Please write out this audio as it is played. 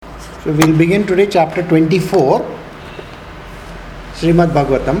So we'll begin today chapter 24, Srimad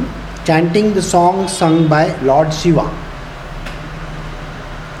Bhagavatam, chanting the song sung by Lord Shiva.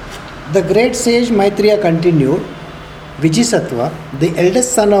 The great sage Maitreya continued, Vijisattva, the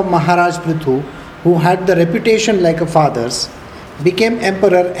eldest son of Maharaj Prithu, who had the reputation like a father's, became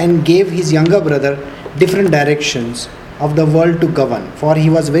emperor and gave his younger brother different directions of the world to govern, for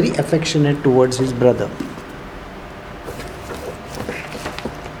he was very affectionate towards his brother.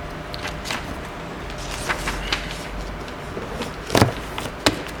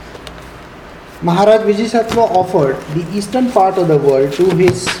 Maharaj Vijisattva offered the eastern part of the world to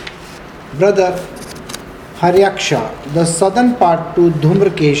his brother Haryaksha, the southern part to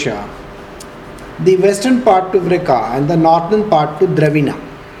Dhumrakesha, the western part to Vrika, and the northern part to Dravina.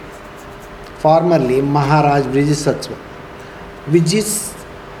 Formerly, Maharaj Vijisattva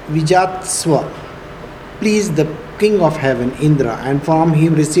pleased the king of heaven, Indra, and from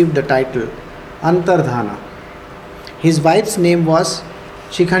him received the title Antardhana. His wife's name was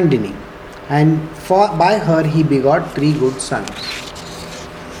Shikhandini, and by her he begot 3 good sons.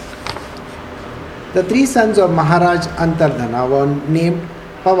 The 3 sons of Maharaj Antardhana were named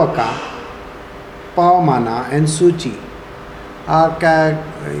Pavaka, Pavamana, and Suchi.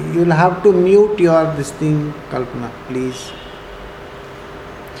 You'll have to mute this thing, Kalpana, please.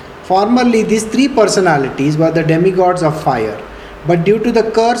 Formerly, these 3 personalities were the demigods of fire, but due to the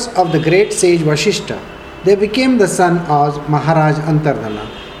curse of the great sage Vashishta, they became the son of Maharaj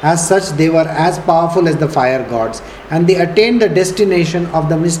Antardhana. As such, they were as powerful as the fire gods, and they attained the destination of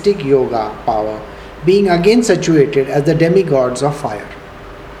the mystic yoga power, being again situated as the demigods of fire.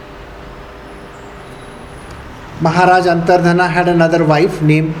 Maharaj Antardhana had another wife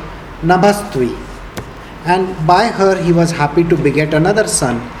named Nabhastvi, and by her he was happy to beget another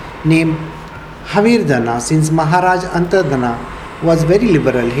son named Havirdhana. Since Maharaj Antardhana was very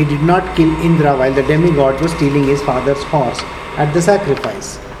liberal, he did not kill Indra while the demigod was stealing his father's horse at the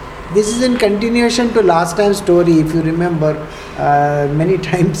sacrifice. This is in continuation to last time's story. If you remember, many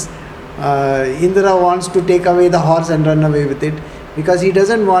times Indra wants to take away the horse and run away with it because he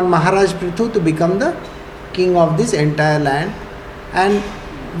doesn't want Maharaj Prithu to become the king of this entire land. And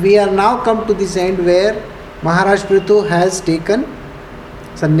we are now come to this end where Maharaj Prithu has taken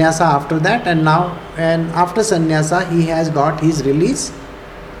sannyasa after that, and after sannyasa he has got his release.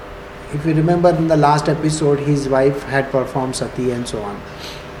 If you remember in the last episode, his wife had performed sati and so on.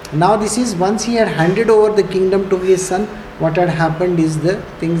 Now this is once he had handed over the kingdom to his son, what had happened is the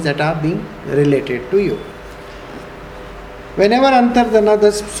things that are being related to you. Whenever Antardhana,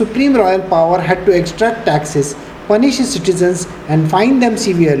 the supreme royal power, had to extract taxes, punish his citizens and fine them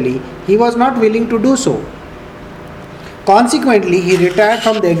severely, he was not willing to do so. Consequently, he retired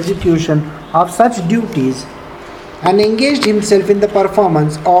from the execution of such duties and engaged himself in the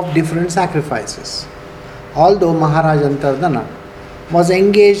performance of different sacrifices. Although Maharaj Antardhana was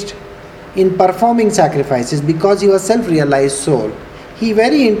engaged in performing sacrifices because he was self-realized soul, he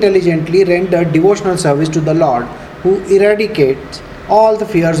very intelligently rendered devotional service to the Lord, who eradicates all the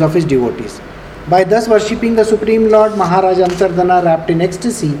fears of his devotees. By thus worshipping the Supreme Lord, Maharaj Antardhana, wrapped in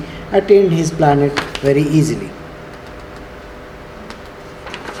ecstasy, attained his planet very easily.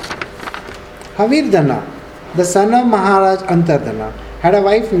 Havirdhana, the son of Maharaj Antardhana, had a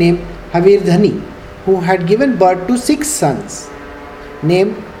wife named Havirdhani, who had given birth to 6 sons,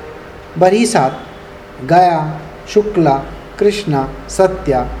 named Barisat, Gaya, Shukla, Krishna,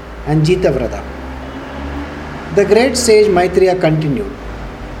 Satya, and Jitavrata. The great sage Maitreya continued,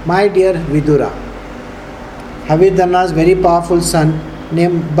 My dear Vidura, Havirdhana's very powerful son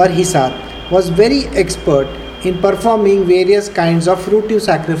named Barhisat was very expert in performing various kinds of fruitive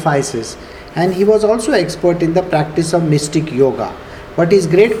sacrifices, and he was also expert in the practice of mystic yoga. But by his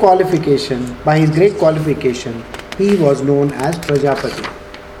great qualification, he was known as Prajapati.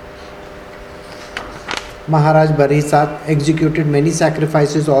 Maharaj Barhisat executed many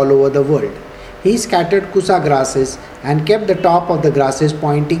sacrifices all over the world. He scattered kusa grasses and kept the top of the grasses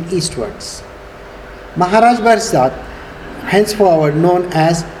pointing eastwards. Maharaj Barhisat, henceforward known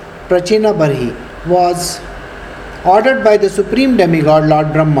as Prachina Barhi, was ordered by the supreme demigod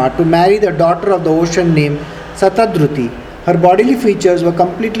Lord Brahma to marry the daughter of the ocean named Satadruti. Her bodily features were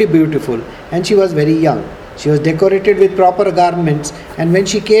completely beautiful and she was very young. She was decorated with proper garments, and when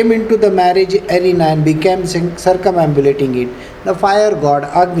she came into the marriage arena and began circumambulating it, the fire god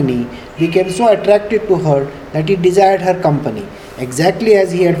Agni became so attracted to her that he desired her company, exactly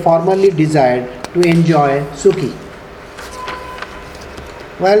as he had formerly desired to enjoy Sukhi.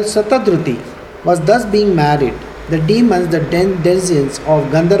 While Satadruti was thus being married, the demons, the denizens of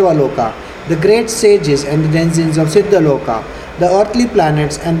Gandharva Loka, the great sages and the denizens of Siddhaloka, the earthly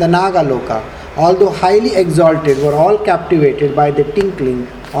planets, and the Nagaloka, although highly exalted, were all captivated by the tinkling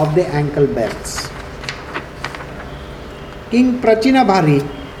of the ankle bells. King Prachinabhari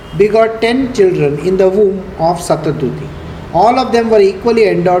begot 10 children in the womb of Sataduti. All of them were equally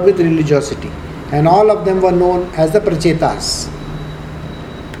endowed with religiosity, and all of them were known as the Prachetas.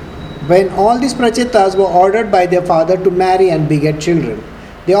 When all these Prachetas were ordered by their father to marry and beget children,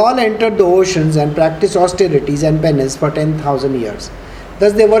 they all entered the oceans and practiced austerities and penance for 10,000 years.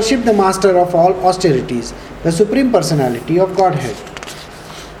 Thus they worshipped the master of all austerities, the Supreme Personality of Godhead.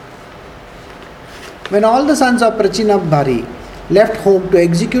 When all the sons of Prachinabhari left home to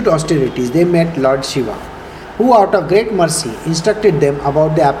execute austerities, they met Lord Shiva, who out of great mercy instructed them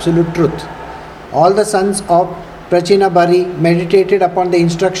about the absolute truth. All the sons of Prachinabhari meditated upon the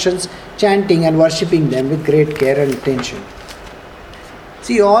instructions, chanting and worshipping them with great care and attention.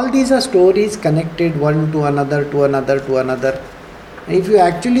 See, all these are stories connected one to another, to another, to another. If you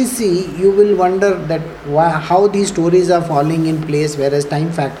actually see, you will wonder that how these stories are falling in place, whereas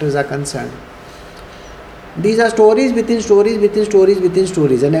time factors are concerned. These are stories within stories within stories within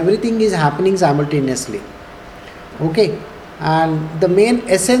stories, and everything is happening simultaneously. Okay, and the main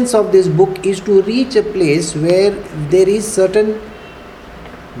essence of this book is to reach a place where there is certain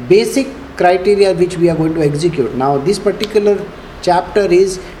basic criteria which we are going to execute. Now, this particular chapter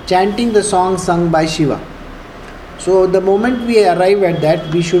is chanting the song sung by Shiva. So, the moment we arrive at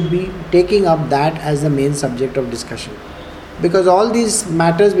that, we should be taking up that as the main subject of discussion. Because all these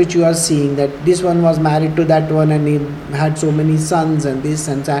matters which you are seeing, that this one was married to that one and he had so many sons and this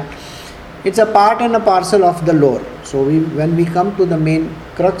and that, it's a part and a parcel of the lore. So when we come to the main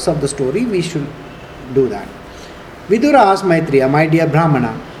crux of the story, we should do that. Vidura asked Maitreya, my dear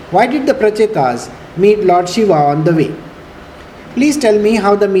Brahmana, why did the Prachetas meet Lord Shiva on the way? Please tell me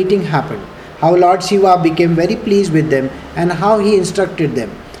how the meeting happened, how Lord Shiva became very pleased with them and how he instructed them.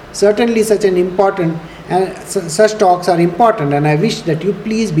 Certainly such talks are important, and I wish that you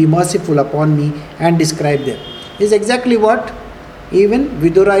please be merciful upon me and describe them. Is exactly what even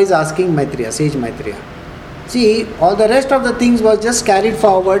Vidura is asking Maitreya, sage Maitreya. See, all the rest of the things was just carried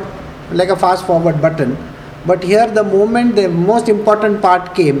forward like a fast forward button, but here the moment the most important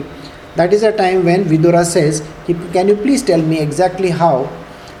part came, that is a time when Vidura says, can you please tell me exactly how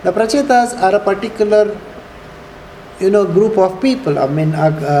the Prachetas are a particular group of people. I mean,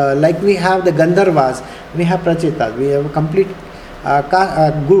 like we have the Gandharvas, we have Prachetas, we have a complete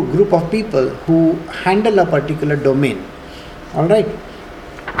group of people who handle a particular domain. All right.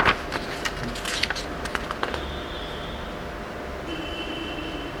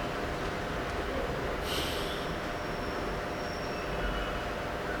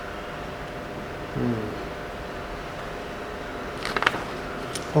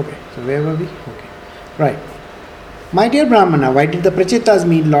 Okay, so where were we? Okay, right. My dear Brahmana, why did the Prachetas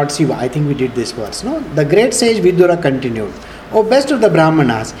meet Lord Shiva? I think we did this verse, no? The great sage Vidura continued, O best of the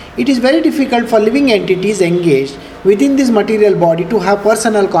Brahmanas, it is very difficult for living entities engaged within this material body to have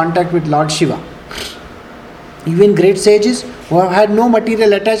personal contact with Lord Shiva. Even great sages who have had no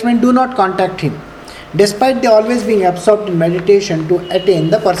material attachment do not contact him, despite they always being absorbed in meditation to attain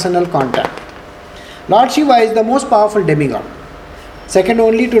the personal contact. Lord Shiva is the most powerful demigod. Second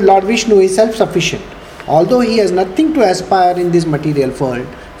only to Lord Vishnu is self-sufficient. Although he has nothing to aspire in this material world,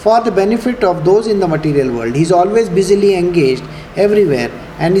 for the benefit of those in the material world, he is always busily engaged everywhere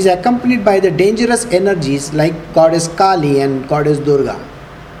and is accompanied by the dangerous energies like Goddess Kali and Goddess Durga.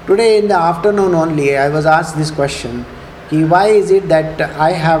 Today in the afternoon only, I was asked this question, why is it that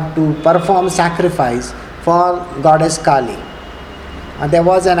I have to perform sacrifice for Goddess Kali? There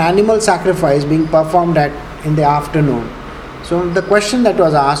was an animal sacrifice being performed in the afternoon. So the question that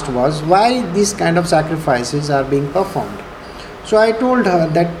was asked was, why these kind of sacrifices are being performed? So I told her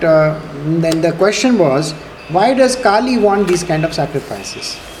that then the question was, why does Kali want these kind of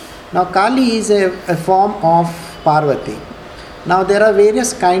sacrifices? Now Kali is a form of Parvati. Now there are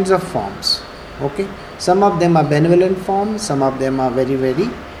various kinds of forms. Okay, some of them are benevolent forms, some of them are very, very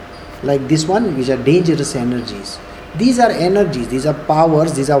like this one, which are dangerous energies. These are energies, these are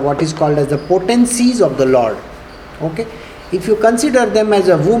powers, these are what is called as the potencies of the Lord. Okay. If you consider them as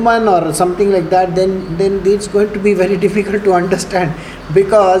a woman or something like that, then it's going to be very difficult to understand,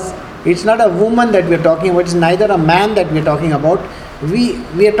 because it's not a woman that we are talking about, it's neither a man that we are talking about.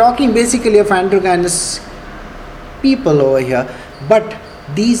 We are talking basically of androgynous people over here, but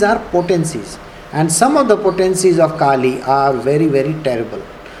these are potencies, and some of the potencies of Kali are very, very terrible.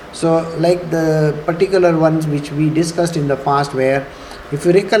 So like the particular ones which we discussed in the past, where if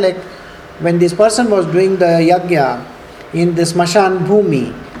you recollect, when this person was doing the yajna in the Smashan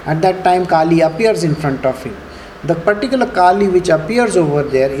Bhumi, at that time Kali appears in front of him. The particular Kali which appears over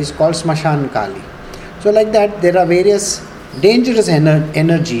there is called Smashan Kali. So like that, there are various dangerous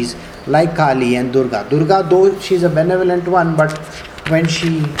energies like Kali and Durga. Durga, though she is a benevolent one, but when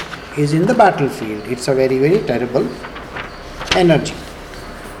she is in the battlefield, it's a very, very terrible energy.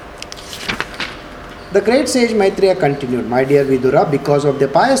 The great sage Maitreya continued, "My dear Vidura, because of their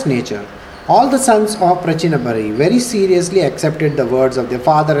pious nature, all the sons of Prachinabari very seriously accepted the words of their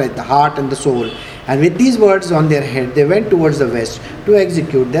father at the heart and the soul, and with these words on their head, they went towards the west to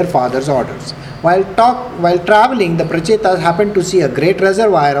execute their father's orders. While traveling, the Prachetas happened to see a great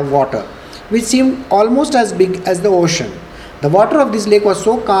reservoir of water, which seemed almost as big as the ocean. The water of this lake was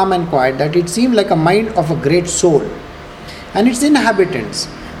so calm and quiet that it seemed like a mind of a great soul. And its inhabitants,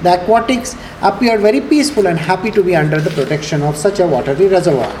 the aquatics, appeared very peaceful and happy to be under the protection of such a watery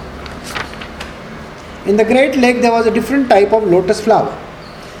reservoir. In the great lake, there was a different type of lotus flower.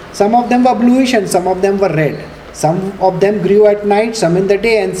 Some of them were bluish and some of them were red. Some of them grew at night, some in the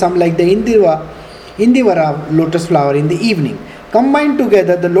day, and some like the Indivara lotus flower in the evening. Combined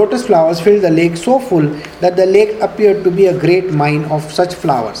together, the lotus flowers filled the lake so full that the lake appeared to be a great mine of such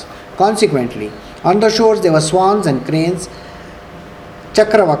flowers. Consequently, on the shores there were swans and cranes,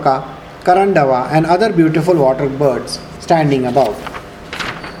 Chakravaka, Karandava, and other beautiful water birds standing about.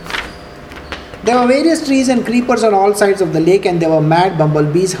 There were various trees and creepers on all sides of the lake, and there were mad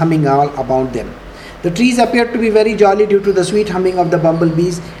bumblebees humming all about them. The trees appeared to be very jolly due to the sweet humming of the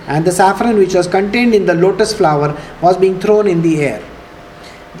bumblebees, and the saffron which was contained in the lotus flower was being thrown in the air.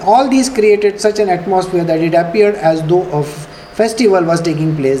 All these created such an atmosphere that it appeared as though a festival was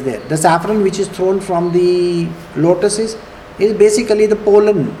taking place there. The saffron which is thrown from the lotuses is basically the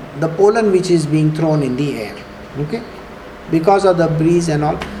pollen which is being thrown in the air. Okay, because of the breeze and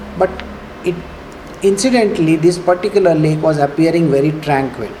all. But incidentally, this particular lake was appearing very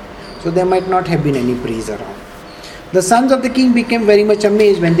tranquil. So there might not have been any breeze around. The sons of the king became very much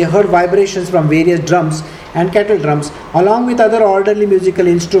amazed when they heard vibrations from various drums and kettle drums, along with other orderly musical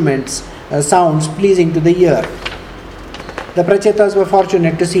instruments, sounds pleasing to the ear. The Prachetas were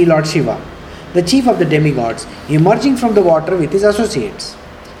fortunate to see Lord Shiva, the chief of the demigods, emerging from the water with his associates.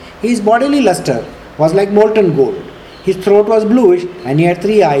 His bodily luster was like molten gold. His throat was bluish, and he had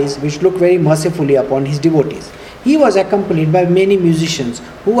 3 eyes which looked very mercifully upon his devotees. He was accompanied by many musicians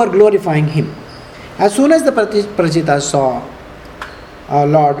who were glorifying him. As soon as the Prachetas saw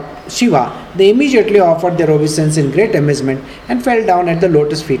Lord Shiva, they immediately offered their obeisance in great amazement and fell down at the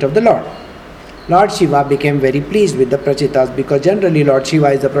lotus feet of the Lord. Lord Shiva became very pleased with the Prachetas because generally Lord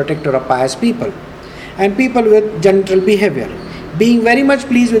Shiva is the protector of pious people and people with gentle behavior. Being very much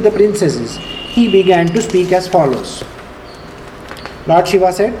pleased with the princesses, he began to speak as follows. Lord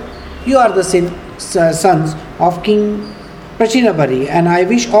Shiva said, "You are the sons of King Prachinabari, and I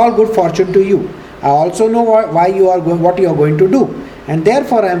wish all good fortune to you. I also know what you are going to do, and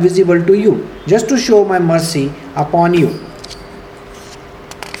therefore I am visible to you, just to show my mercy upon you."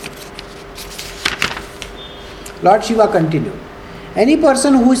 Lord Shiva continued, "Any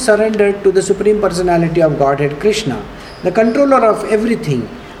person who is surrendered to the Supreme Personality of Godhead Krishna, the controller of everything,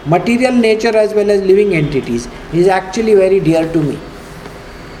 material nature as well as living entities, is actually very dear to me.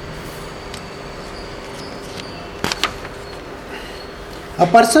 A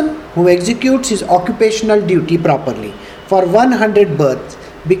person who executes his occupational duty properly for 100 births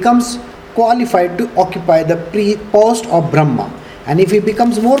becomes qualified to occupy the post of Brahma, and if he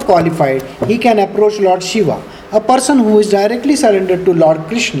becomes more qualified, he can approach Lord Shiva. A person who is directly surrendered to Lord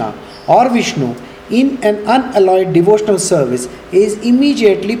Krishna or Vishnu in an unalloyed devotional service is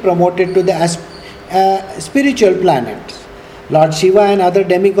immediately promoted to the spiritual planets. Lord Shiva and other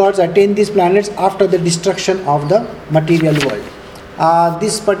demigods attain these planets after the destruction of the material world."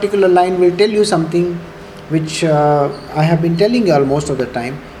 This particular line will tell you something which I have been telling you all most of the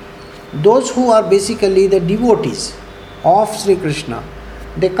time. Those who are basically the devotees of Sri Krishna,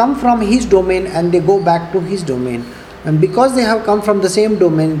 they come from his domain and they go back to his domain. And because they have come from the same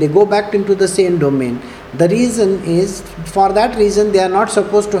domain, they go back into the same domain. The reason is, for that reason, they are not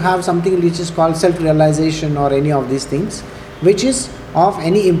supposed to have something which is called self-realization or any of these things, which is of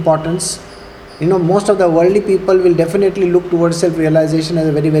any importance. Most of the worldly people will definitely look towards self-realization as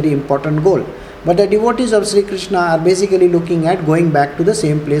a very, very important goal. But the devotees of Sri Krishna are basically looking at going back to the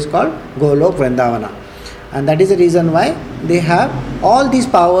same place called Golok Vrindavana. And that is the reason why they have all these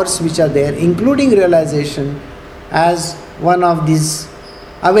powers which are there, including realization, as one of these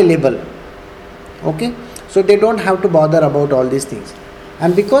available. Okay? So they don't have to bother about all these things.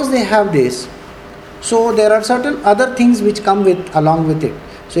 And because they have this, so there are certain other things which come along with it.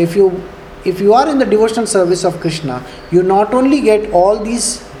 So if you are in the devotional service of Krishna, you not only get all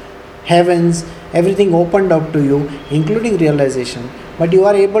these heavens everything opened up to you, including realization, but you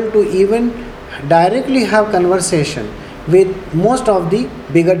are able to even directly have conversation with most of the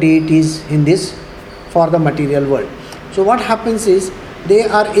bigger deities in this for the material world. So what happens is they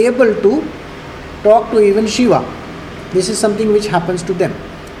are able to talk to even Shiva. This is something which happens to them.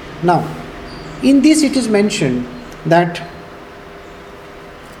 Now, in this it is mentioned that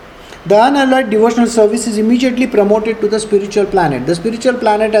the unalloyed devotional service is immediately promoted to the spiritual planet. The spiritual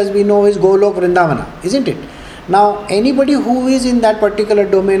planet, as we know, is Golok Vrindavana, isn't it? Now, anybody who is in that particular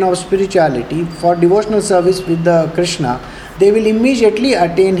domain of spirituality for devotional service with the Krishna, they will immediately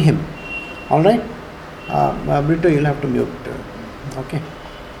attain him. All right? Brito, you'll have to mute. Okay.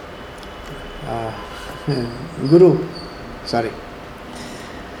 Guru, sorry.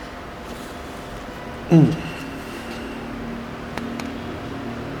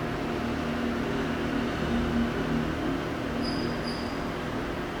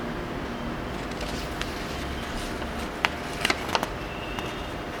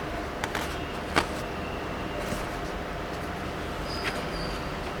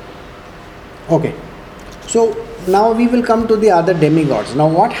 Okay, so now we will come to the other demigods. Now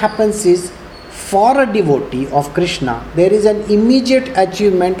what happens is, for a devotee of Krishna, there is an immediate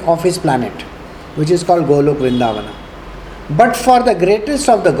achievement of his planet, which is called Golok Vrindavana. But for the greatest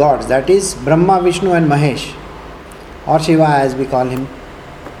of the gods, that is Brahma, Vishnu and Mahesh, or Shiva as we call him,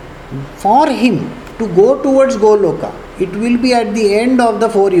 for him to go towards Goloka, it will be at the end of the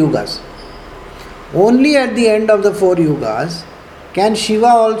 4 yugas. Only at the end of the 4 yugas can Shiva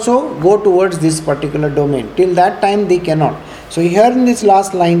also go towards this particular domain. Till that time they cannot. So here in this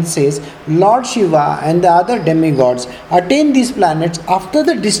last line says, Lord Shiva and the other demigods attain these planets after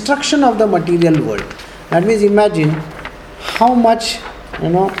the destruction of the material world. That means imagine how much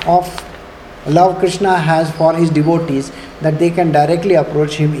of love Krishna has for his devotees that they can directly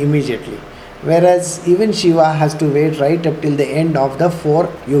approach him immediately. Whereas even Shiva has to wait right up till the end of the 4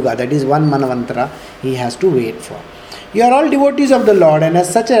 yuga, that is 1 Manvantara, he has to wait for. You are all devotees of the Lord, and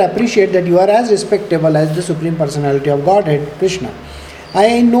as such I appreciate that you are as respectable as the Supreme Personality of Godhead, Krishna.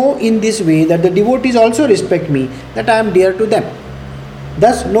 I know in this way that the devotees also respect me, that I am dear to them.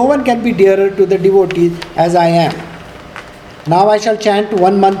 Thus no one can be dearer to the devotees as I am. Now I shall chant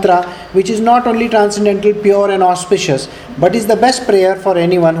one mantra which is not only transcendental, pure and auspicious, but is the best prayer for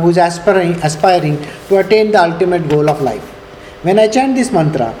anyone who is aspiring to attain the ultimate goal of life. When I chant this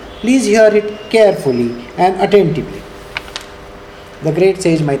mantra, please hear it carefully and attentively. The great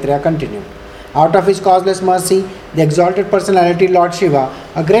sage Maitreya continued. Out of his causeless mercy, the exalted personality Lord Shiva,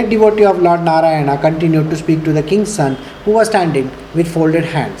 a great devotee of Lord Narayana, continued to speak to the king's son who was standing with folded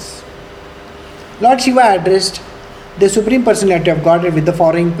hands. Lord Shiva addressed the Supreme Personality of Godhead with the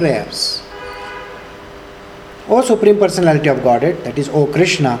following prayers. O Supreme Personality of Godhead, that is O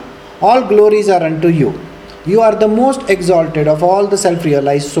Krishna, all glories are unto you. You are the most exalted of all the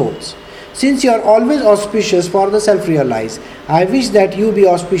self-realized souls. Since you are always auspicious for the self-realized, I wish that you be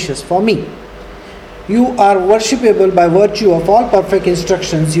auspicious for me. You are worshipable by virtue of all perfect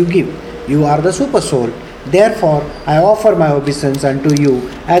instructions you give. You are the super soul. Therefore, I offer my obeisance unto you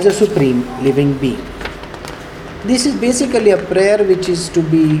as a supreme living being. This is basically a prayer which is to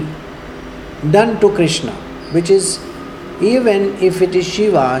be done to Krishna, which is, even if it is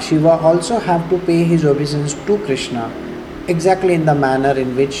Shiva, Shiva also have to pay his obeisance to Krishna exactly in the manner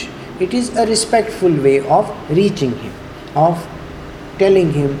in which it is a respectful way of reaching him, of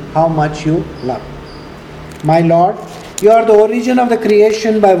telling him how much you love. My Lord, you are the origin of the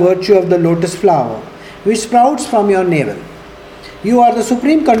creation by virtue of the lotus flower, which sprouts from your navel. You are the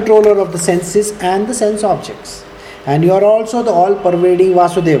supreme controller of the senses and the sense objects, and you are also the all-pervading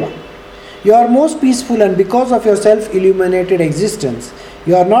Vasudeva. You are most peaceful, and because of your self-illuminated existence,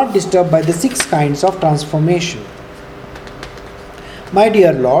 you are not disturbed by the 6 kinds of transformation. My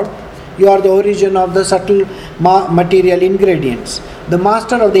dear Lord, you are the origin of the subtle material ingredients, the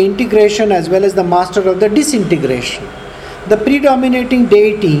master of the integration as well as the master of the disintegration, the predominating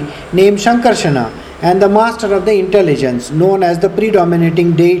deity named Shankarshana, and the master of the intelligence known as the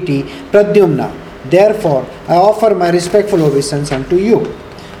predominating deity Pradyumna. Therefore, I offer my respectful obeisance unto you.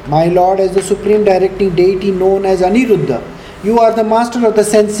 My Lord, as the supreme directing deity known as Aniruddha, you are the master of the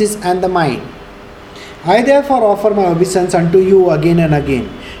senses and the mind. I therefore offer my obeisance unto you again and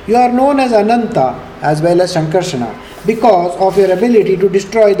again. You are known as Ananta as well as Shankarshana because of your ability to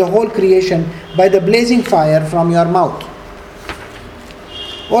destroy the whole creation by the blazing fire from your mouth.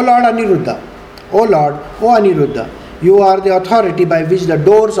 O Lord Aniruddha, O Lord, O Aniruddha, you are the authority by which the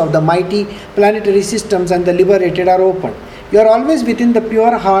doors of the mighty planetary systems and the liberated are opened. You are always within the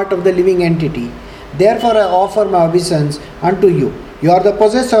pure heart of the living entity. Therefore I offer my obeisance unto you. You are the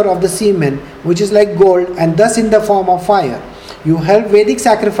possessor of the semen, which is like gold and thus in the form of fire. You held Vedic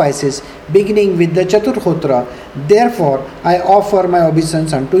sacrifices, beginning with the Chaturhotra. Therefore, I offer my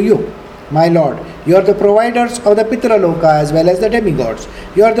obeisance unto you. My Lord, you are the providers of the Pitraloka as well as the demigods.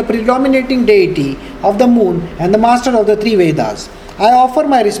 You are the predominating deity of the moon and the master of the three Vedas. I offer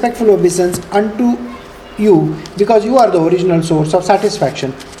my respectful obeisance unto you because you are the original source of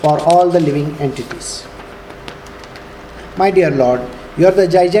satisfaction for all the living entities. My dear Lord, you are the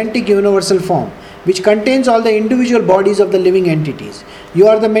gigantic universal form which contains all the individual bodies of the living entities. You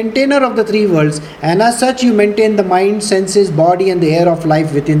are the maintainer of the three worlds, and as such you maintain the mind, senses, body and the air of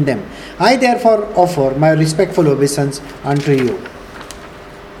life within them. I therefore offer my respectful obeisance unto you.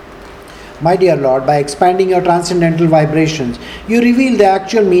 My dear Lord, by expanding your transcendental vibrations, you reveal the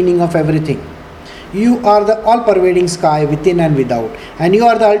actual meaning of everything. You are the all-pervading sky within and without, and you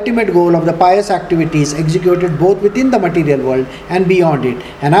are the ultimate goal of the pious activities executed both within the material world and beyond it,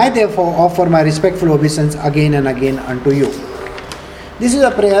 and I therefore offer my respectful obeisance again and again unto you. This is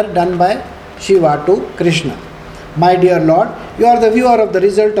a prayer done by Shiva to Krishna. My dear Lord, you are the viewer of the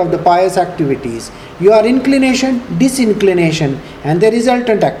result of the pious activities. You are inclination, disinclination, and the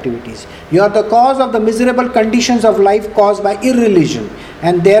resultant activities. You are the cause of the miserable conditions of life caused by irreligion,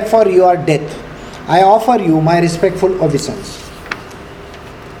 and therefore you are death. I offer you my respectful obeisance.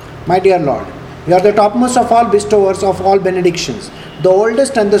 My dear Lord, you are the topmost of all bestowers of all benedictions, the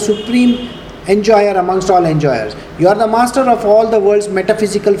oldest and the supreme enjoyer amongst all enjoyers. You are the master of all the world's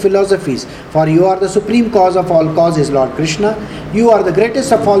metaphysical philosophies, for you are the supreme cause of all causes, Lord Krishna. You are the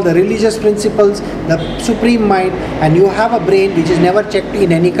greatest of all the religious principles, the supreme mind, and you have a brain which is never checked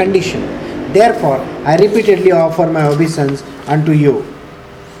in any condition. Therefore, I repeatedly offer my obeisance unto you.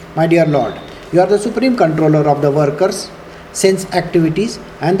 My dear Lord, you are the supreme controller of the workers, sense activities,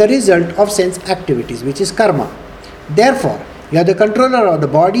 and the result of sense activities, which is karma. Therefore, you are the controller of the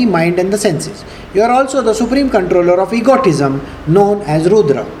body, mind, and the senses. You are also the supreme controller of egotism, known as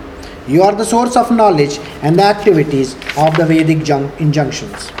Rudra. You are the source of knowledge and the activities of the Vedic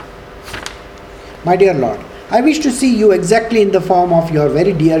injunctions. My dear Lord, I wish to see you exactly in the form of your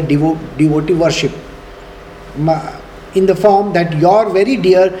very dear devotee worship. In the form that your very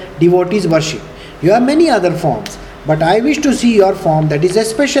dear devotees worship. You have many other forms, but I wish to see your form that is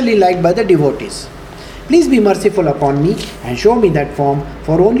especially liked by the devotees. Please be merciful upon me and show me that form,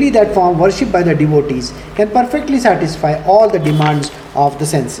 for only that form worshipped by the devotees can perfectly satisfy all the demands of the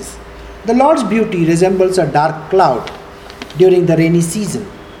senses. The Lord's beauty resembles a dark cloud during the rainy season.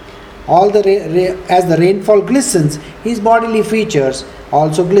 As the rainfall glistens, his bodily features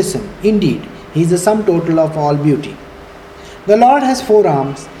also glisten. Indeed, he is the sum total of all beauty. The Lord has 4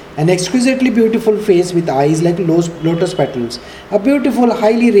 arms, an exquisitely beautiful face with eyes like lotus petals, a beautiful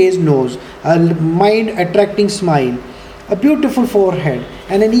highly raised nose, a mind-attracting smile, a beautiful forehead,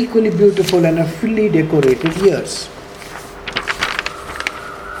 and an equally beautiful and a fully decorated ears.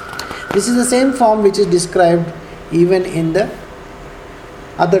 This is the same form which is described even in the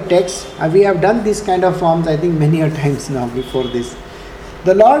other texts. We have done this kind of forms, I think, many a times now before this.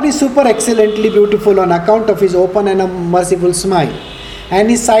 The Lord is super excellently beautiful on account of his open and a merciful smile,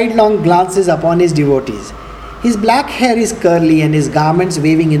 and his sidelong glances upon his devotees. His black hair is curly, and his garments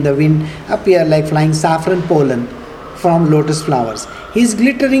waving in the wind appear like flying saffron pollen from lotus flowers. His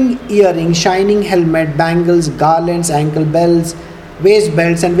glittering earrings, shining helmet, bangles, garlands, ankle bells, waist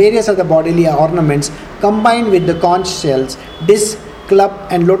belts, and various other bodily ornaments combined with the conch shells, disc, club,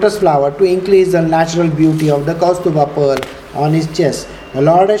 and lotus flower to increase the natural beauty of the Kaustuba pearl on his chest. The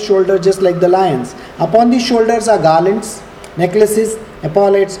Lord has shoulders just like the lion's. Upon these shoulders are garlands, necklaces,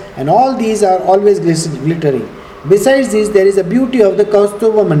 epaulets, and all these are always glittering. Besides this, there is a beauty of the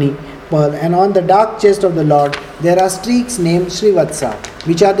Kaustubamani pearl, and on the dark chest of the Lord there are streaks named Srivatsa,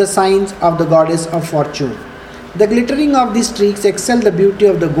 which are the signs of the goddess of fortune. The glittering of these streaks excel the beauty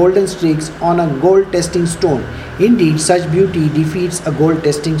of the golden streaks on a gold testing stone. Indeed, such beauty defeats a gold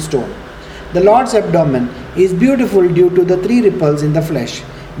testing stone. The Lord's abdomen is beautiful due to the 3 ripples in the flesh.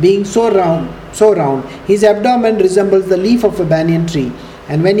 Being so round, his abdomen resembles the leaf of a banyan tree,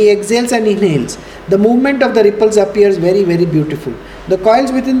 and when he exhales and inhales, the movement of the ripples appears very, very beautiful. The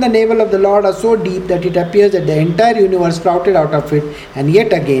coils within the navel of the Lord are so deep that it appears that the entire universe sprouted out of it and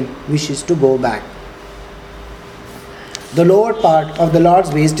yet again wishes to go back. The lower part of the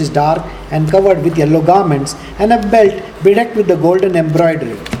Lord's waist is dark and covered with yellow garments and a belt bedecked with the golden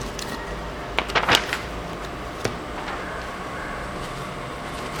embroidery.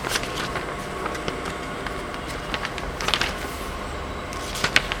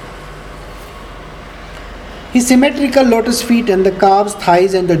 His symmetrical lotus feet and the calves,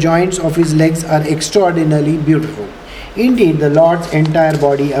 thighs, and the joints of his legs are extraordinarily beautiful. Indeed, the Lord's entire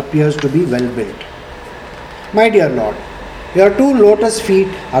body appears to be well built. My dear Lord, your two lotus feet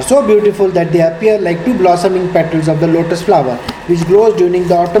are so beautiful that they appear like two blossoming petals of the lotus flower which grows during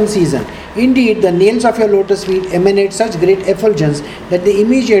the autumn season. Indeed, the nails of your lotus feet emanate such great effulgence that they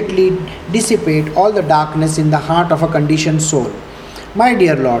immediately dissipate all the darkness in the heart of a conditioned soul. My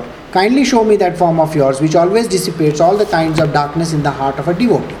dear Lord, kindly show me that form of yours which always dissipates all the kinds of darkness in the heart of a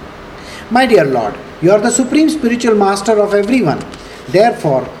devotee. My dear Lord, you are the supreme spiritual master of everyone.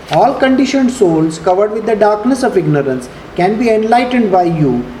 Therefore, all conditioned souls covered with the darkness of ignorance can be enlightened by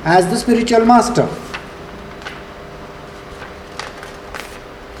you as the spiritual master.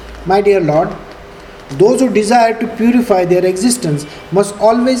 My dear Lord, those who desire to purify their existence must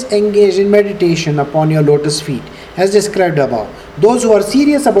always engage in meditation upon your lotus feet, as described above. Those who are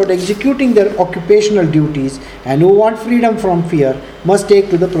serious about executing their occupational duties and who want freedom from fear must take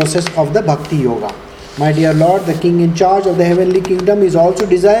to the process of the Bhakti Yoga. My dear Lord, the King in charge of the heavenly kingdom is also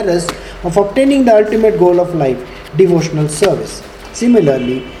desirous of obtaining the ultimate goal of life, devotional service.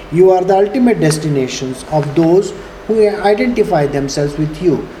 Similarly, you are the ultimate destinations of those who identify themselves with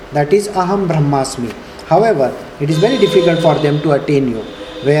you, that is Aham Brahmasmi. However, it is very difficult for them to attain you,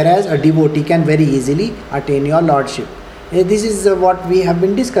 whereas a devotee can very easily attain your lordship. This is what we have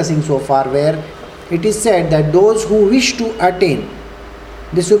been discussing so far, where it is said that those who wish to attain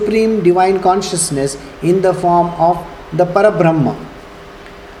the supreme divine consciousness in the form of the Parabrahma,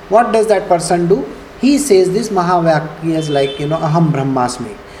 what does that person do? He says this Mahavakyas like, Aham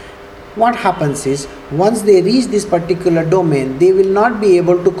Brahmasmi. What happens is, once they reach this particular domain, they will not be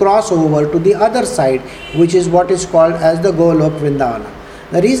able to cross over to the other side, which is what is called as the Golok Vrindavana.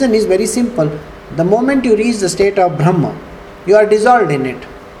 The reason is very simple. The moment you reach the state of Brahma, you are dissolved in it.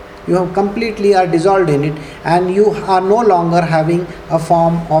 You have completely are dissolved in it, and you are no longer having a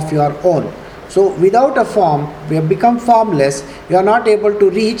form of your own. So without a form, we have become formless. You are not able to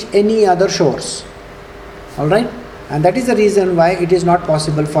reach any other shores. Alright? And that is the reason why it is not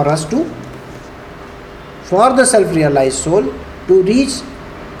possible for us to, for the self-realized soul, to reach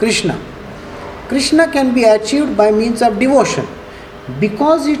Krishna. Krishna can be achieved by means of devotion.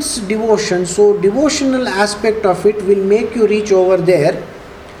 Because it's devotion, so devotional aspect of it will make you reach over there.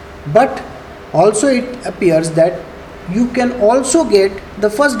 But also it appears that you can also get the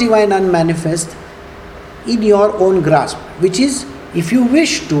first divine unmanifest in your own grasp, which is, if you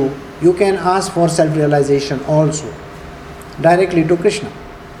wish to, you can ask for self-realization also directly to Krishna.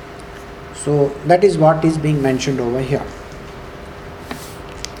 So that is what is being mentioned over here.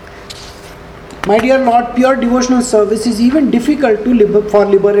 My dear Lord, pure devotional service is even difficult for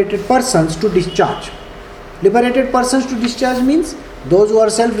liberated persons to discharge. Liberated persons to discharge means those who are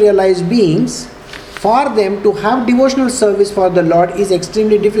self-realized beings. For them to have devotional service for the Lord is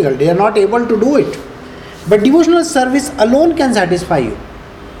extremely difficult. They are not able to do it. But devotional service alone can satisfy you.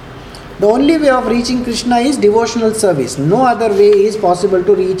 The only way of reaching Krishna is devotional service. No other way is possible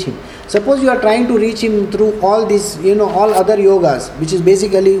to reach Him. Suppose you are trying to reach Him through all these, all other yogas, which is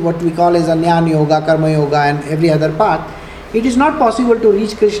basically what we call as a Jnana Yoga, Karma Yoga and every other path. It is not possible to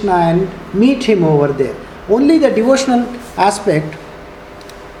reach Krishna and meet Him over there. Only the devotional aspect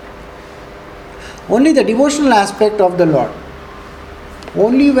of the Lord.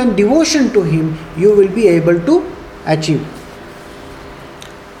 Only when devotion to Him you will be able to achieve.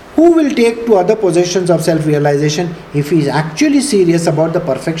 Who will take to other possessions of self-realization if he is actually serious about the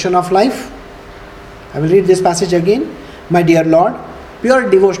perfection of life? I will read this passage again. My dear Lord, pure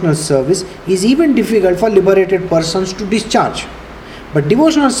devotional service is even difficult for liberated persons to discharge. But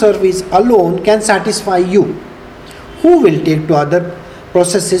devotional service alone can satisfy you. Who will take to other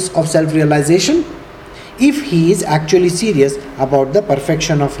processes of self-realization if he is actually serious about the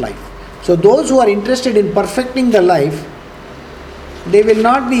perfection of life? So those who are interested in perfecting the life, they will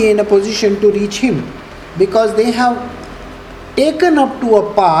not be in a position to reach Him, because they have taken up to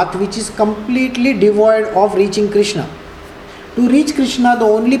a path which is completely devoid of reaching Krishna. To reach Krishna, the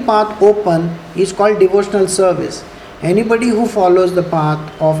only path open is called devotional service. Anybody who follows the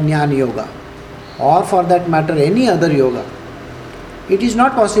path of Jnana Yoga, or for that matter any other yoga, it is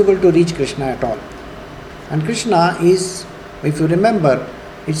not possible to reach Krishna at all. And Krishna is, if you remember,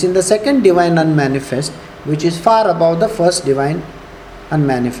 it's in the second divine unmanifest, which is far above the first divine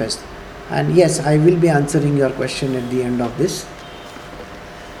unmanifest. And yes, I will be answering your question at the end of this.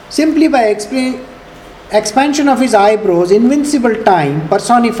 Simply by expansion of his eyebrows, invincible time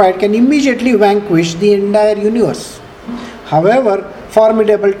personified can immediately vanquish the entire universe. However,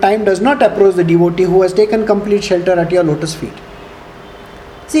 formidable time does not approach the devotee who has taken complete shelter at your lotus feet.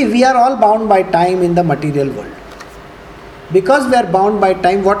 See, we are all bound by time in the material world. Because we are bound by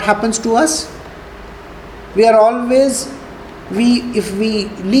time, what happens to us? We are always, if we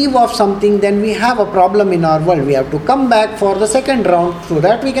leave off something, then we have a problem in our world. We have to come back for the second round so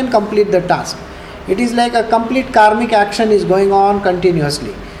that we can complete the task. It is like a complete karmic action is going on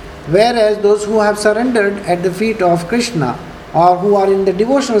continuously. Whereas those who have surrendered at the feet of Krishna, or who are in the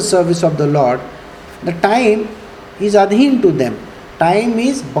devotional service of the Lord, the time is adhin to them. Time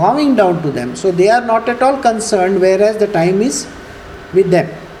is bowing down to them. So they are not at all concerned, whereas the time is with them.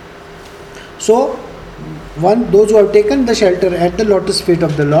 So those who have taken the shelter at the lotus feet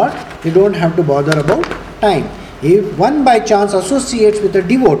of the Lord, they don't have to bother about time. If one by chance associates with a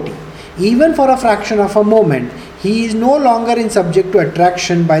devotee, even for a fraction of a moment, he is no longer in subject to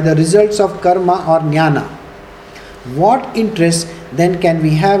attraction by the results of karma or jnana. What interest then can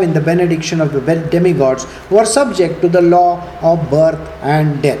we have in the benediction of the demigods who are subject to the law of birth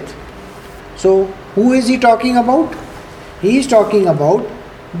and death? So, who is he talking about? He is talking about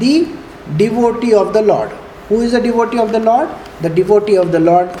the devotee of the Lord. Who is the devotee of the Lord? The devotee of the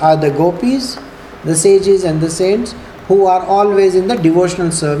Lord are the gopis, the sages and the saints who are always in the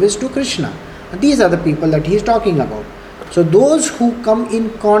devotional service to Krishna. These are the people that he is talking about. So those who come in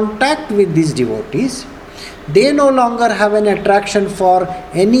contact with these devotees, they no longer have an attraction for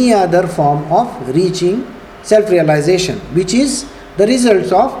any other form of reaching self-realization, which is the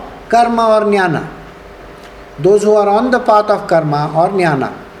results of karma or jnana. Those who are on the path of karma or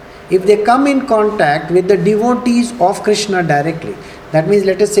jnana, if they come in contact with the devotees of Krishna directly, that means,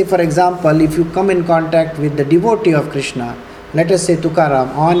 let us say, for example, if you come in contact with the devotee of Krishna, let us say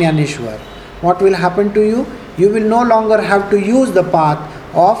Tukaram or Jnaneshwar, what will happen to you? You will no longer have to use the path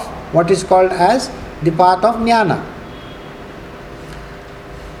of what is called as the path of jnana.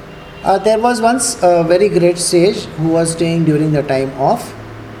 There was once a very great sage who was staying during the time of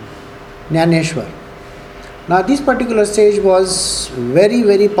Jnaneshwar. Now this particular sage was very,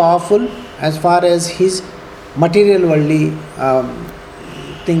 very powerful as far as his material worldly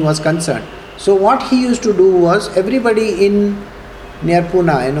thing was concerned. So what he used to do was, everybody in near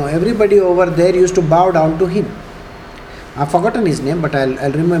Pune, everybody over there used to bow down to him. I've forgotten his name, but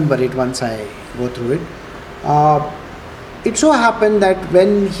I'll remember it once I go through it. It so happened that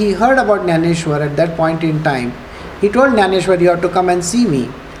when he heard about Jnaneshwar at that point in time, he told Jnaneshwar, you have to come and see me.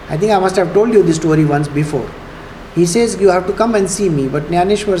 I think I must have told you this story once before. He says, you have to come and see me. But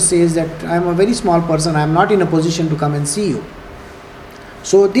Jnaneshwar says that I am a very small person. I am not in a position to come and see you.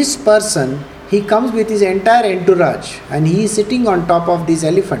 So this person, he comes with his entire entourage and he is sitting on top of this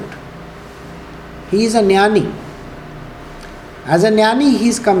elephant. He is a jnani. As a jnani, he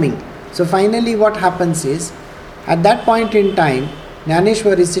is coming. So finally what happens is, at that point in time,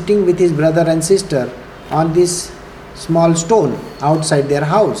 Jnaneshwar is sitting with his brother and sister on this small stone outside their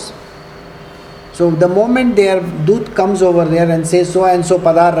house. So the moment their dut comes over there and says, so and so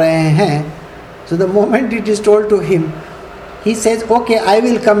padar rahe hain, so the moment it is told to him, he says, okay, I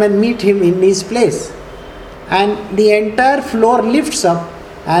will come and meet him in his place. And the entire floor lifts up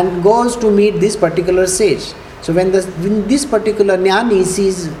and goes to meet this particular sage. So when this particular jnani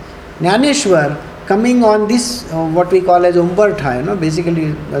sees Jnaneshwar coming on this, what we call as umbartha,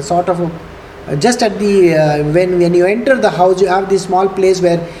 basically a sort of just at the, when you enter the house, you have this small place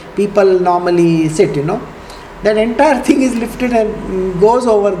where people normally sit, that entire thing is lifted and goes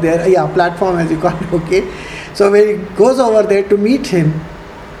over there, platform as you call it, okay. So when he goes over there to meet him,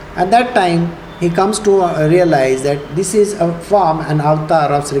 at that time he comes to realize that this is a form, an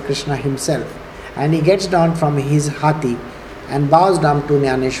avatar of Sri Krishna himself. And he gets down from his hathi and bows down to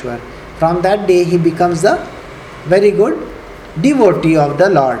Jnaneshwar. From that day he becomes a very good devotee of the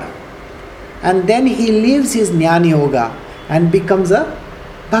Lord. And then he leaves his Jnana Yoga and becomes a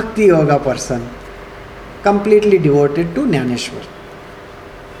Bhakti Yoga person, completely devoted to Jnaneshwar.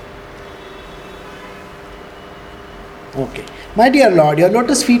 Okay. My dear Lord, your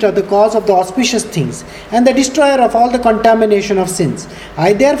lotus feet are the cause of the auspicious things and the destroyer of all the contamination of sins.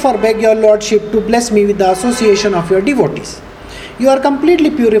 I therefore beg your Lordship to bless me with the association of your devotees. You are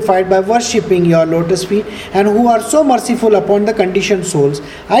completely purified by worshipping your lotus feet and who are so merciful upon the conditioned souls.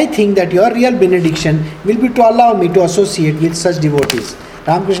 I think that your real benediction will be to allow me to associate with such devotees.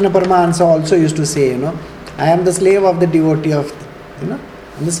 Ramakrishna Paramahansa also used to say, I am the slave of the devotee of,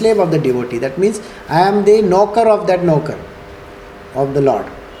 I'm the slave of the devotee. That means I am the knocker of that knocker of the Lord.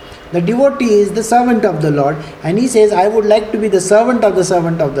 The devotee is the servant of the Lord, and he says, I would like to be the servant of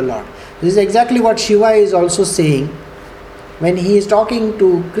the Lord. This is exactly what Shiva is also saying. When he is talking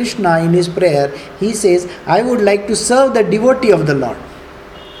to Krishna in his prayer, he says, I would like to serve the devotee of the Lord.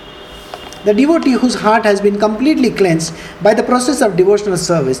 The devotee whose heart has been completely cleansed by the process of devotional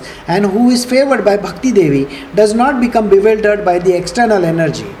service and who is favored by Bhakti Devi does not become bewildered by the external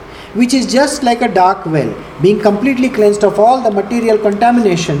energy. which is just like a dark well, being completely cleansed of all the material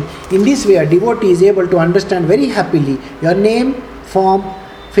contamination. In this way, a devotee is able to understand very happily your name, form,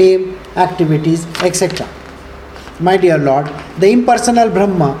 fame, activities, etc. My dear Lord, the impersonal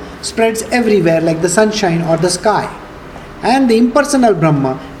Brahma spreads everywhere like the sunshine or the sky. And the impersonal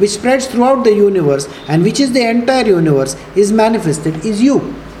Brahma, which spreads throughout the universe and which is the entire universe, is manifested, is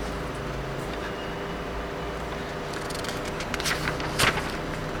you.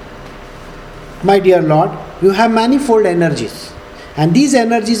 My dear Lord, you have manifold energies, and these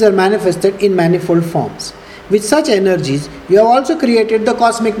energies are manifested in manifold forms. With such energies, you have also created the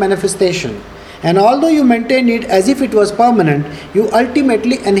cosmic manifestation, and although you maintain it as if it was permanent, you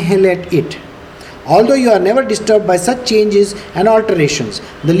ultimately annihilate it. Although you are never disturbed by such changes and alterations,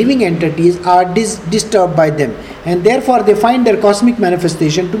 the living entities are disturbed by them, and therefore they find their cosmic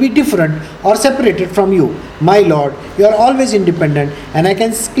manifestation to be different or separated from you. My Lord, you are always independent, and I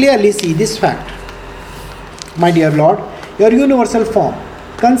can clearly see this fact. My dear Lord, your universal form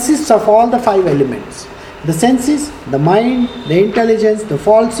consists of all the 5 elements: the senses, the mind, the intelligence, the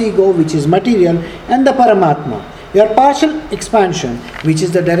false ego, which is material, and the Paramatma. Your partial expansion, which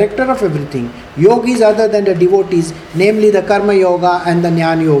is the director of everything, yogis other than the devotees, namely the Karma Yoga and the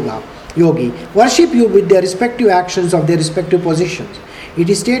Jnana Yoga, yogi, worship you with their respective actions of their respective positions. It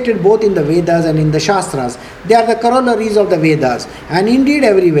is stated both in the Vedas and in the Shastras. They are the corollaries of the Vedas, and indeed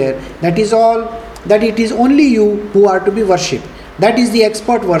everywhere that it is only you who are to be worshipped. That is the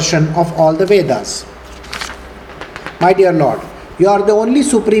expert version of all the Vedas. My dear Lord, you are the only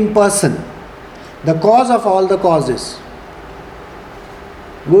supreme person, the cause of all the causes.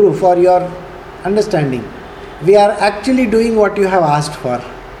 Guru, for your understanding, we are actually doing what you have asked for.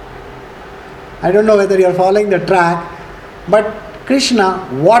 I don't know whether you are following the track, but Krishna,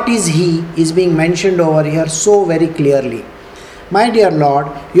 what is He, is being mentioned over here so very clearly. My dear Lord,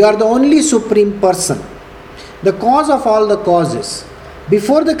 you are the only supreme person, the cause of all the causes.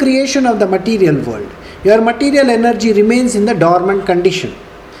 Before the creation of the material world, your material energy remains in the dormant condition.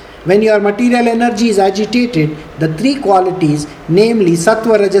 When your material energy is agitated, the 3 qualities, namely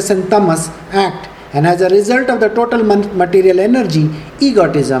Sattva, Rajas and Tamas, act, and as a result of the total material energy,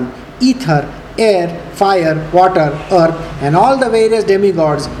 egotism, ether, air, fire, water, earth, and all the various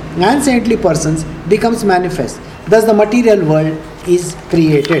demigods and saintly persons becomes manifest. Thus the material world is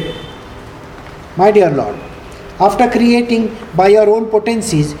created. My dear Lord, after creating by your own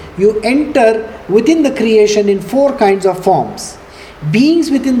potencies, you enter within the creation in 4 kinds of forms. Beings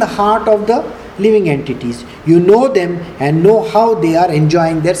within the heart of the living entities. You know them and know how they are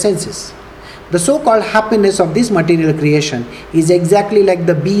enjoying their senses. The so-called happiness of this material creation is exactly like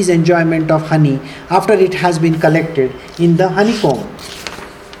the bee's enjoyment of honey after it has been collected in the honeycomb.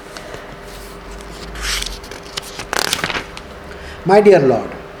 My dear Lord,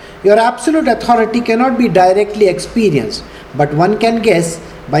 your absolute authority cannot be directly experienced, but one can guess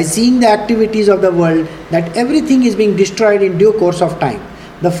by seeing the activities of the world that everything is being destroyed in due course of time.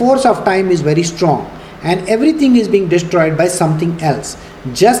 The force of time is very strong, and everything is being destroyed by something else.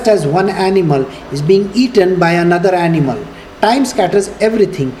 Just as one animal is being eaten by another animal, time scatters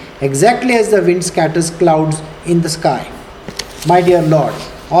everything exactly as the wind scatters clouds in the sky. My dear Lord,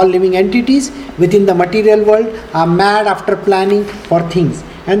 all living entities within the material world are mad after planning for things,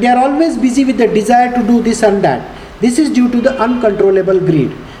 and they are always busy with the desire to do this and that. This is due to the uncontrollable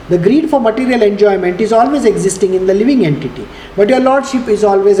greed. The greed for material enjoyment is always existing in the living entity, but your Lordship is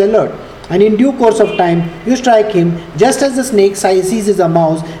always alert, and in due course of time you strike him just as the snake seizes a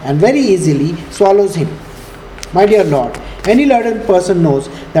mouse and very easily swallows him. My dear Lord, any learned person knows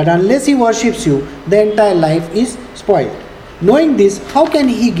that unless he worships you, the entire life is spoiled. Knowing this, how can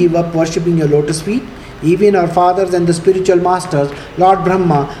he give up worshipping your lotus feet? Even our fathers and the spiritual masters, Lord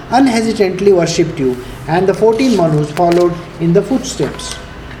Brahma, unhesitantly worshipped you, and the 14 Manus followed in the footsteps.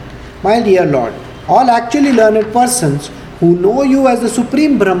 My dear Lord, all actually learned persons who know you as the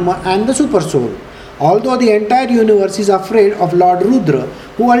Supreme Brahma and the Super Soul. Although the entire universe is afraid of Lord Rudra,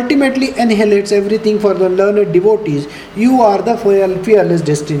 who ultimately annihilates everything for the learned devotees, you are the fearless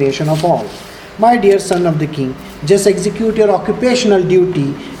destination of all. My dear son of the king, just execute your occupational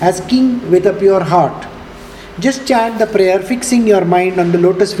duty as king with a pure heart. Just chant the prayer fixing your mind on the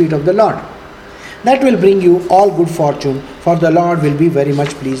lotus feet of the Lord. That will bring you all good fortune, for the Lord will be very much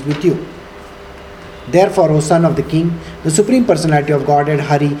pleased with you. Therefore, O son of the king, the Supreme Personality of Godhead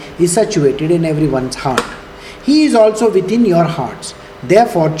Hari is situated in everyone's heart. He is also within your hearts.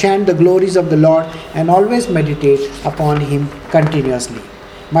 Therefore, chant the glories of the Lord and always meditate upon Him continuously.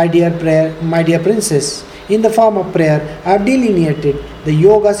 My dear princess, in the form of prayer, I have delineated the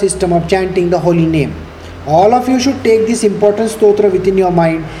yoga system of chanting the holy name. All of you should take this important stotra within your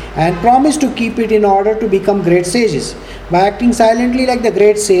mind and promise to keep it in order to become great sages. By acting silently like the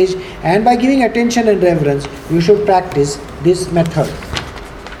great sage and by giving attention and reverence, you should practice this method.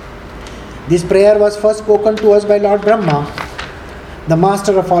 This prayer was first spoken to us by Lord Brahma, the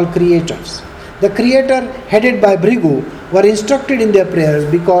master of all creators. The creator, headed by Bhrigu, were instructed in their prayers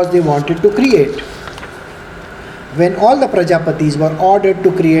because they wanted to create. When all the Prajapatis were ordered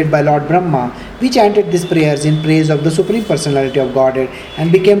to create by Lord Brahma, we chanted these prayers in praise of the Supreme Personality of Godhead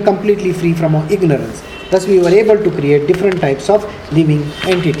and became completely free from ignorance. Thus we were able to create different types of living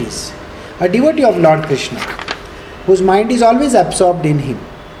entities. A devotee of Lord Krishna, whose mind is always absorbed in him,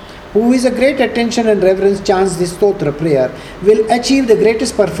 who with a great attention and reverence chants this stotra prayer, will achieve the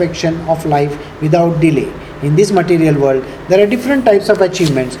greatest perfection of life without delay. In this material world, there are different types of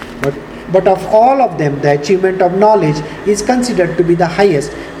achievements, but of all of them, the achievement of knowledge is considered to be the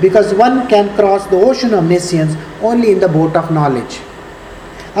highest because one can cross the ocean of nescience only in the boat of knowledge.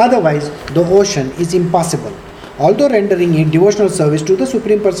 Otherwise, the ocean is impassable. Although rendering a devotional service to the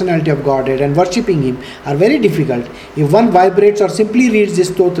Supreme Personality of Godhead and worshipping Him are very difficult, if one vibrates or simply reads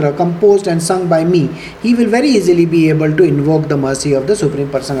this stotra composed and sung by me, he will very easily be able to invoke the mercy of the Supreme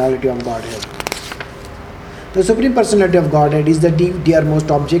Personality of Godhead. The Supreme Personality of Godhead is the dearmost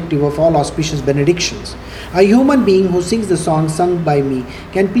objective of all auspicious benedictions. A human being who sings the song sung by me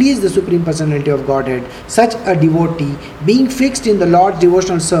can please the Supreme Personality of Godhead. Such a devotee, being fixed in the Lord's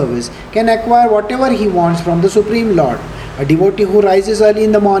devotional service, can acquire whatever he wants from the Supreme Lord. A devotee who rises early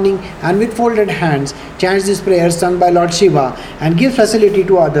in the morning and with folded hands chants these prayers sung by Lord Shiva and gives facility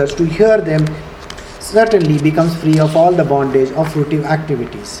to others to hear them certainly becomes free of all the bondage of fruitive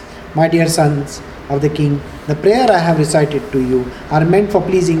activities. My dear sons of the King, the prayer I have recited to you are meant for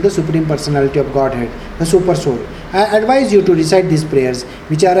pleasing the Supreme Personality of Godhead, the Super Soul. I advise you to recite these prayers,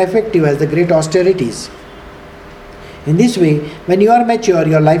 which are effective as the great austerities. In this way, when you are mature,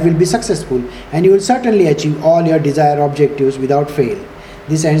 your life will be successful and you will certainly achieve all your desired objectives without fail.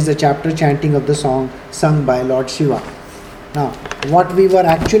 This ends the chapter chanting of the song sung by Lord Shiva. Now, what we were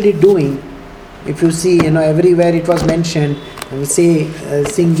actually doing, if you see, everywhere it was mentioned,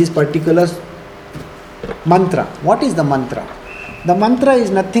 sing this particular mantra. What is the mantra? The mantra is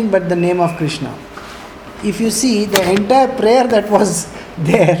nothing but the name of Krishna. If you see, the entire prayer that was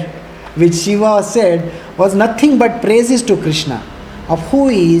there, which Shiva said, was nothing but praises to Krishna of who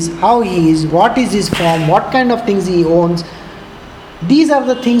he is, how he is, what is his form, what kind of things he owns. These are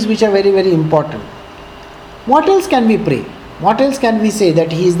the things which are very, very important. What else can we pray? What else can we say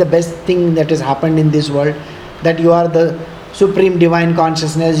that he is the best thing that has happened in this world? That you are the Supreme Divine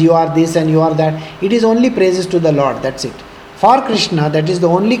Consciousness, you are this and you are that. It is only praises to the Lord, that's it. For Krishna, that is the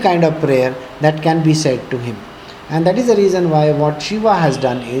only kind of prayer that can be said to him. And that is the reason why what Shiva has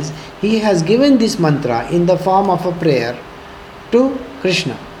done is, he has given this mantra in the form of a prayer to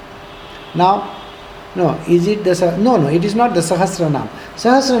Krishna. Now, it is not the Sahasranam.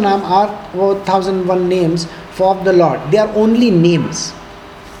 Sahasranam are 1001 names for the Lord. They are only names.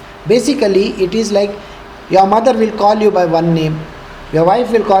 Basically, it is like your mother will call you by one name, your wife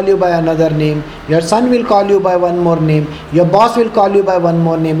will call you by another name, your son will call you by one more name, your boss will call you by one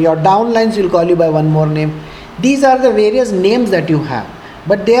more name, your downlines will call you by one more name. These are the various names that you have,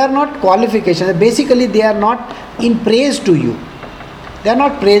 but they are not qualifications. Basically, they are not in praise to you. They are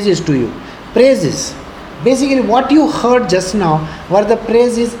not praises to you. Praises. Basically, what you heard just now were the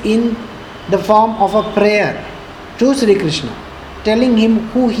praises in the form of a prayer to Sri Krishna, telling him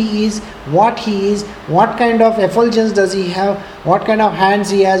who he is, what he is, what kind of effulgence does he have, what kind of hands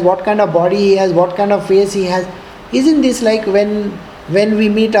he has, what kind of body he has, what kind of face he has. Isn't this like when we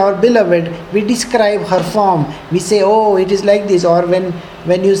meet our beloved, we describe her form, we say, oh, it is like this, or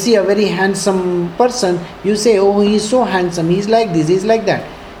when you see a very handsome person, you say, oh, he is so handsome, he is like this, he is like that.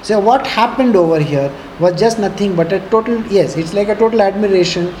 So what happened over here was just nothing but a total, it's like a total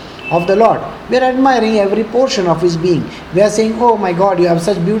admiration of the Lord. We are admiring every portion of his being. We are saying, oh my God, you have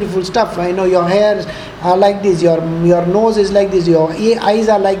such beautiful stuff. I know your hairs are like this, your nose is like this, your eyes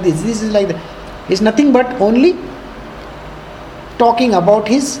are like this is like that. It's nothing but only talking about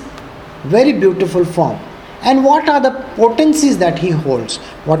his very beautiful form. And what are the potencies that he holds?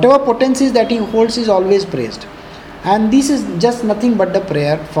 Whatever potencies that he holds is always praised. And this is just nothing but the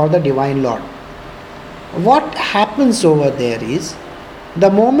prayer for the Divine Lord. What happens over there is, the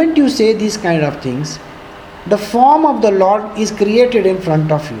moment you say these kind of things, the form of the Lord is created in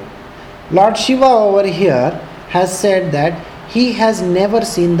front of you. Lord Shiva over here has said that he has never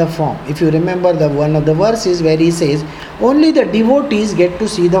seen the form. If you remember one of the verses where he says, only the devotees get to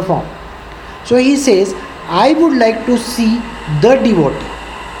see the form. So he says, I would like to see the devotee.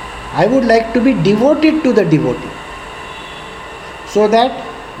 I would like to be devoted to the devotee. So that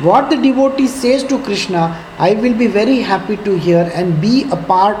what the devotee says to Krishna, I will be very happy to hear and be a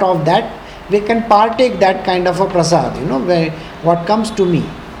part of that. We can partake that kind of a prasad, where what comes to me.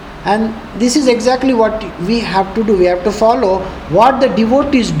 And this is exactly what we have to do. We have to follow what the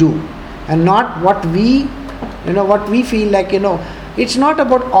devotees do, and not what we feel like. It's not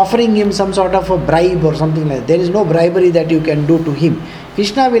about offering him some sort of a bribe or something like that. There is no bribery that you can do to him.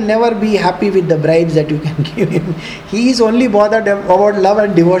 Krishna will never be happy with the bribes that you can give him. He is only bothered about love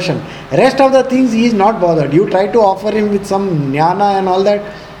and devotion. Rest of the things he is not bothered. You try to offer him with some jnana and all that,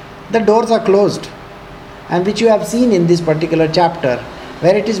 the doors are closed. And which you have seen in this particular chapter,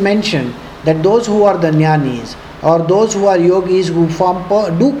 where it is mentioned that those who are the jnanis or those who are yogis who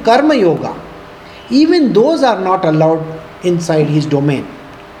do karma yoga, even those are not allowed inside his domain.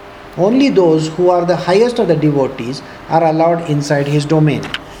 Only those who are the highest of the devotees are allowed inside his domain.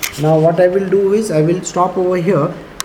 Now what I will do is I will stop over here